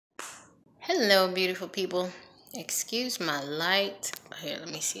Hello, beautiful people. Excuse my light. Here, let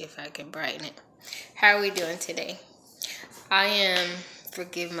me see if I can brighten it. How are we doing today? I am,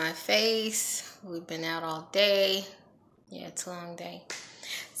 forgive my face. We've been out all day. Yeah, it's a long day.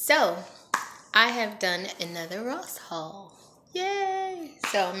 So, I have done another Ross haul. Yay!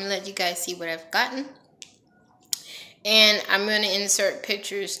 So, I'm going to let you guys see what I've gotten. And I'm going to insert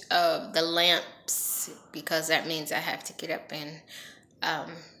pictures of the lamps because that means I have to get up and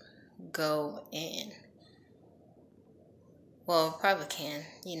go and, well, probably can,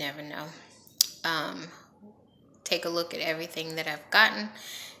 you never know, take a look at everything that I've gotten,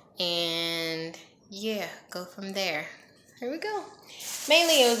 and yeah, go from there. Here we go.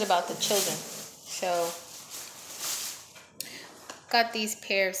 Mainly it was about the children. So got these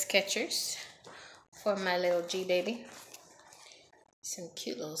pair of Skechers for my little G baby. Some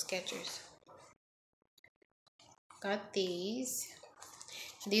cute little Skechers. Got these.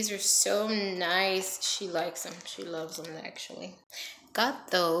 These are so nice. She likes them. She loves them, actually. Got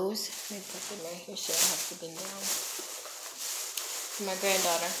those. Let me put them right here so I don't have to bend down. For my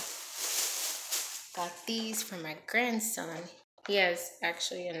granddaughter. Got these for my grandson. He has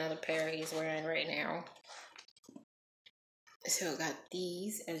actually another pair he's wearing right now. So got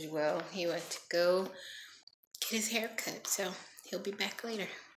these as well. He went to go get his hair cut, so he'll be back later.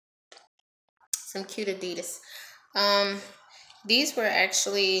 Some cute Adidas. These were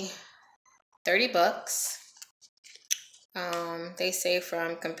actually $30. They say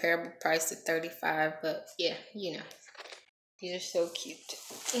from comparable price to $35, but yeah, you know, these are so cute.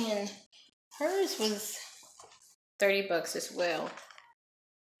 And hers was $30 as well.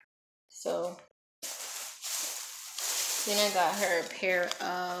 So then I got her a pair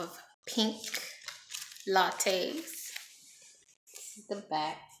of pink lattes. This is the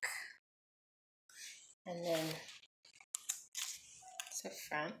back, and then it's the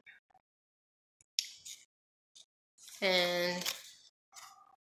front. And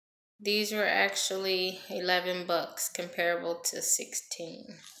these were actually $11, comparable to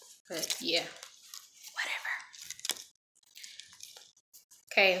 16. But yeah, whatever.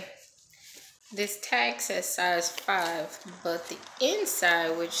 Okay, this tag says size 5, but the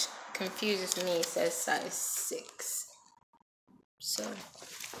inside, which confuses me, says size 6. So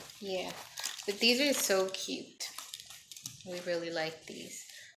yeah, but these are so cute. We really like these.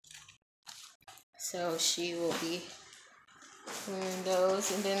 So she will be wearing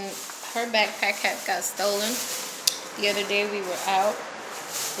those. And then her backpack got stolen. The other day we were out.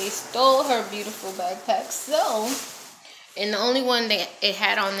 They stole her beautiful backpack. So, and the only one that it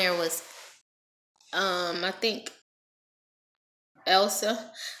had on there was, I think,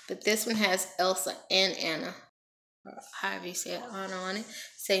 Elsa. But this one has Elsa and Anna. Or however you say it, Anna on it.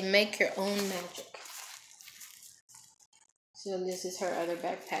 Say, make your own magic. So this is her other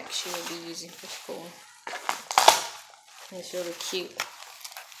backpack she will be using for school. It's really cute.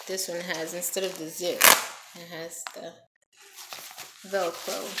 This one has, instead of the zip, it has the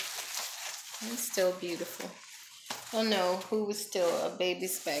Velcro. It's still beautiful. Oh no, who was still a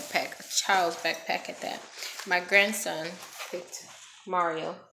baby's backpack, a child's backpack at that. My grandson picked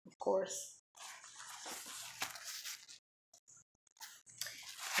Mario, of course.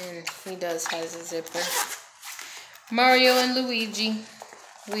 And he does has a zipper. Mario and Luigi.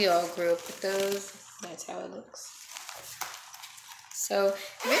 We all grew up with those. That's how it looks. So,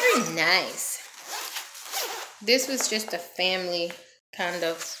 very nice. This was just a family kind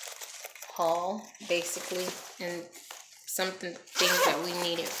of haul, basically. And things that we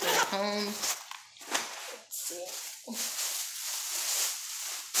needed for home. Let's see.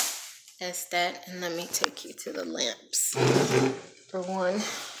 That's that. And let me take you to the lamps for one.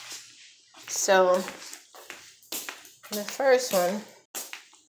 So, the first one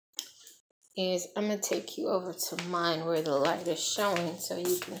is, I'm going to take you over to mine where the light is showing so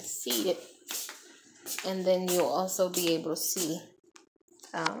you can see it. And then you'll also be able to see,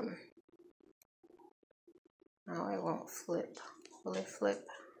 oh, it won't flip. Will it flip?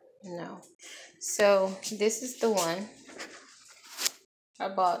 No. So this is the one. I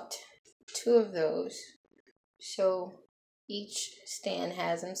bought 2 of those. So each stand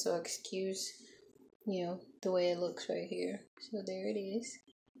has them. So excuse, the way it looks right here. So there it is.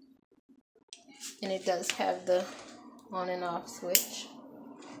 And it does have the on and off switch,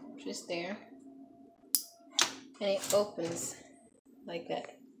 just there. And it opens like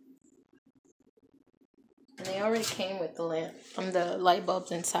that. And they already came with the lamp, the light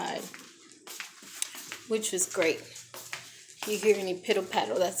bulbs inside, which was great. If you hear any piddle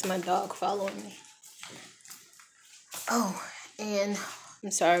paddle, that's my dog following me. Oh, and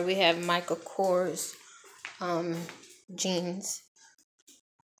I'm sorry, we have Michael Kors jeans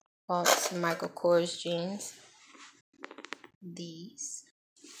bought some Michael Kors jeans. These.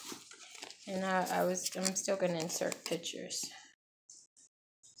 And I'm still gonna insert pictures.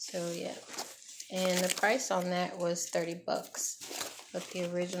 So yeah. And the price on that was $30. But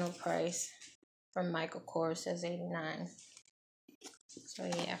the original price from Michael Kors says $89. So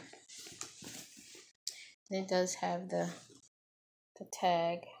yeah. And it does have the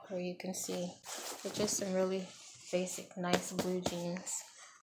tag where you can see. They're just some really basic, nice blue jeans.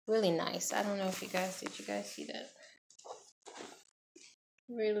 Really nice. I don't know if did you guys see that?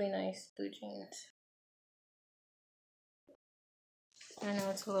 Really nice blue jeans. I know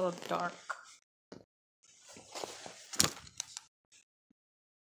it's a little dark.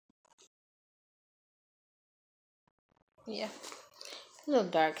 Yeah, a little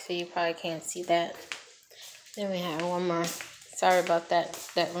dark, so you probably can't see that. Then we have one more. Sorry about that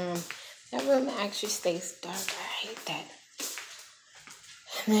room. That room actually stays dark. I hate that.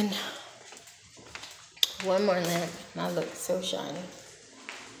 And then one more lamp. My look so shiny.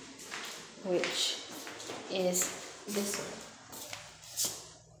 Which is this one.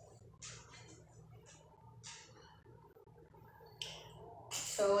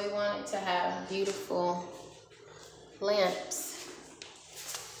 So we wanted to have beautiful lamps.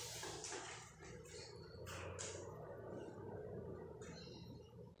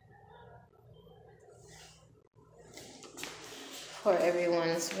 For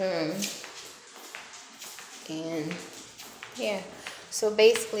everyone's room. And yeah, so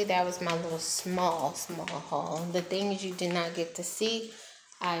basically that was my little small haul. The things you did not get to see,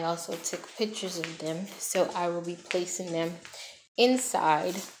 I also took pictures of them, so I will be placing them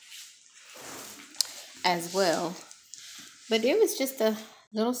inside as well. But it was just a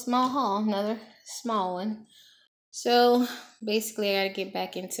little small haul, another small one. So basically I gotta get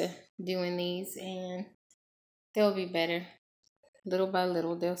back into doing these, and they'll be better. Little by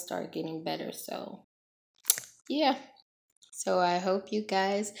little they'll start getting better. So yeah. So I hope you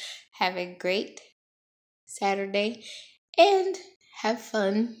guys have a great Saturday and have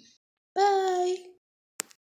fun. Bye.